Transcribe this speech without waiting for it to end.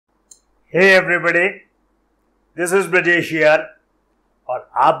Hey everybody, this is Brajesh here और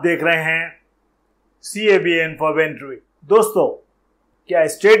आप देख रहे हैं CABA इन्फोवेंट्री। दोस्तों, क्या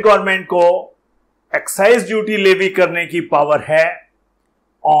स्टेट गवर्नमेंट को एक्साइज ड्यूटी लेवी करने की पावर है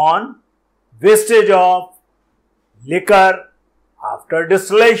on wastage of liquor after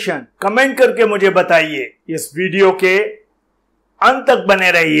distillation? Comment करके मुझे बताइए। इस वीडियो के अंत तक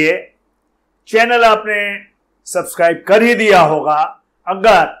बने रहिए। चैनल आपने सब्सक्राइब कर ही दिया होगा।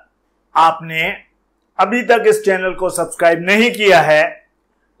 अगर आपने अभी तक इस चैनल को सब्सक्राइब नहीं किया है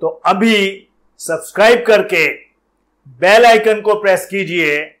तो अभी सब्सक्राइब करके बेल आइकन को प्रेस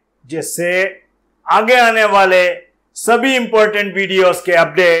कीजिए, जिससे आगे आने वाले सभी इंपॉर्टेंट वीडियोस के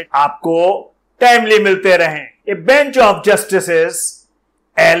अपडेट आपको टाइमली मिलते रहें। ए bench of justices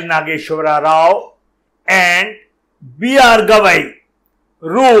L. Nageshwara Rao and B.R. Gavai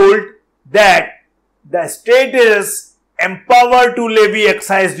ruled that the state is empowered to levy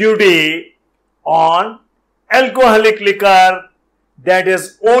excise duty on alcoholic liquor that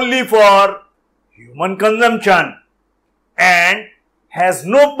is only for human consumption and has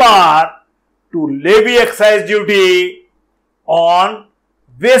no power to levy excise duty on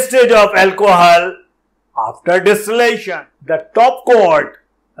wastage of alcohol after distillation. The top court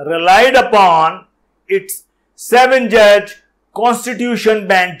relied upon its 7-judge constitution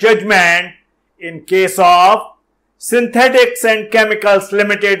bench judgment in case of Synthetics and Chemicals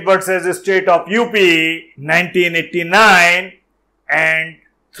Limited versus State of UP 1989 and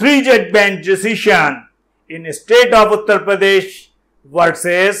 3-judge bench decision in State of Uttar Pradesh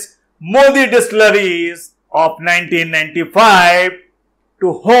versus Modi Distilleries of 1995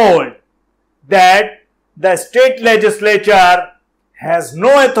 to hold that the state legislature has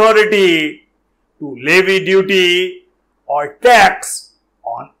no authority to levy duty or tax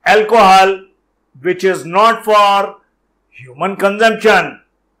on alcohol which is not for human consumption,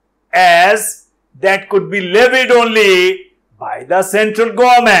 as that could be levied only by the central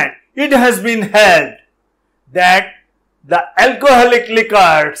government. It has been held that the alcoholic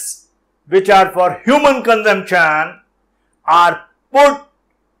liquors which are for human consumption are put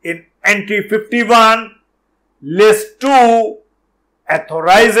in entry 51 list 2,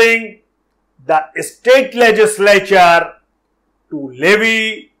 authorizing the state legislature to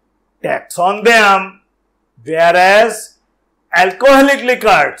levy tax on them, whereas alcoholic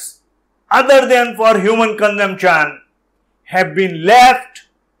liquors other than for human consumption have been left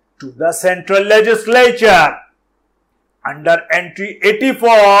to the central legislature. Under entry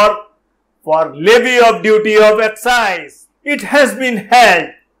 84 for levy of duty of excise, it has been held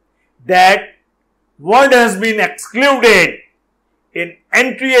that what has been excluded in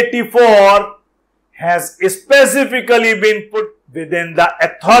entry 84 has specifically been put within the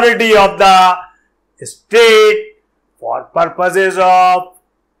authority of the state for purposes of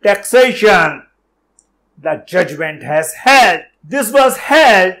taxation. The judgment has held. This was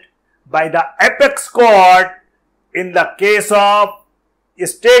held by the apex court in the case of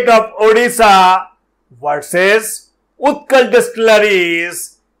State of Odisha versus Utkal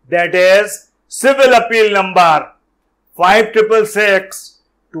Distilleries, that is civil appeal number 5666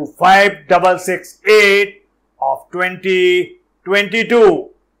 to 5668 of 2022।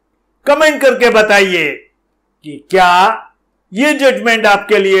 Comment करके बताइए कि क्या ये judgement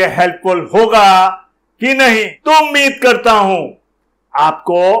आपके लिए helpful होगा कि नहीं। तो उम्मीद करता हूं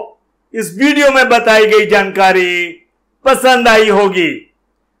आपको इस वीडियो में बताई गई जानकारी पसंद आई होगी।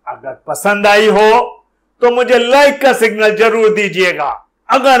 अगर पसंद आई हो तो मुझे लाइक का सिग्नल जरूर दीजिएगा।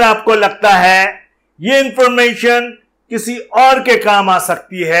 अगर आपको लगता है ये इंफॉर्मेशन किसी और के काम आ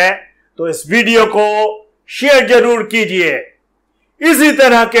सकती है तो इस वीडियो को शेयर जरूर कीजिए। इसी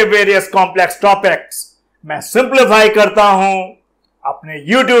तरह के वेरियस कॉम्प्लेक्स टॉपिक्स मैं सिंप्लीफाई करता हूं अपने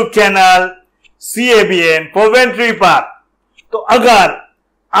YouTube चैनल CABA इन्फोवेंट्री पर। तो अगर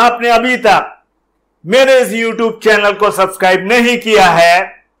आपने अभी तक मेरे इस YouTube चैनल को सब्सक्राइब नहीं किया है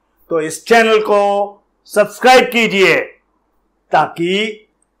तो इस चैनल को सब्सक्राइब कीजिए, ताकि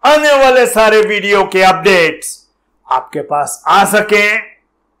आने वाले सारे वीडियो के अपडेट्स आपके पास आ सकें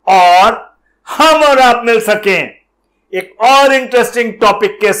और हम और आप मिल सकें एक और इंटरेस्टिंग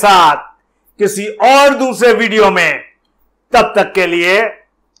टॉपिक के साथ किसी और दूसरे वीडियो में। तब तक के लिए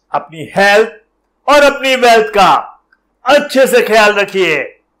अपनी हेल्थ और अपनी वेल्थ का अच्छे से ख्याल रखिए।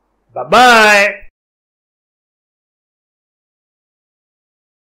 Bye bye.